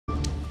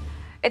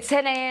It's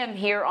 10 a.m.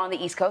 here on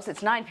the East Coast.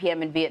 It's 9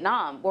 p.m. in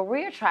Vietnam, where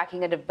we are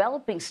tracking a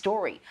developing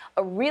story.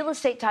 A real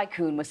estate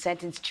tycoon was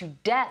sentenced to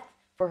death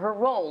for her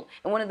role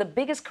in one of the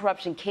biggest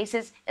corruption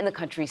cases in the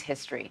country's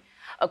history.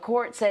 A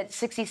court said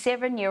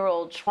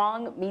 67-year-old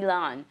Truong My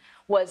Lan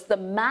was the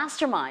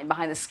mastermind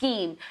behind the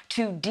scheme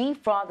to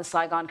defraud the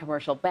Saigon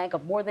Commercial Bank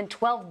of more than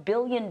 $12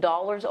 billion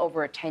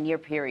over a 10-year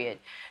period.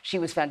 She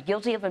was found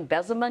guilty of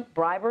embezzlement,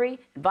 bribery,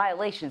 and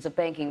violations of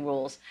banking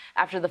rules.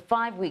 After the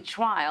 5-week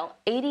trial,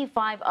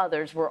 85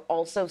 others were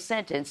also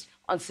sentenced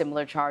on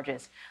similar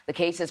charges. The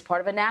case is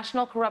part of a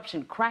national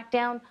corruption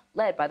crackdown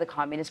led by the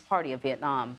Communist Party of Vietnam.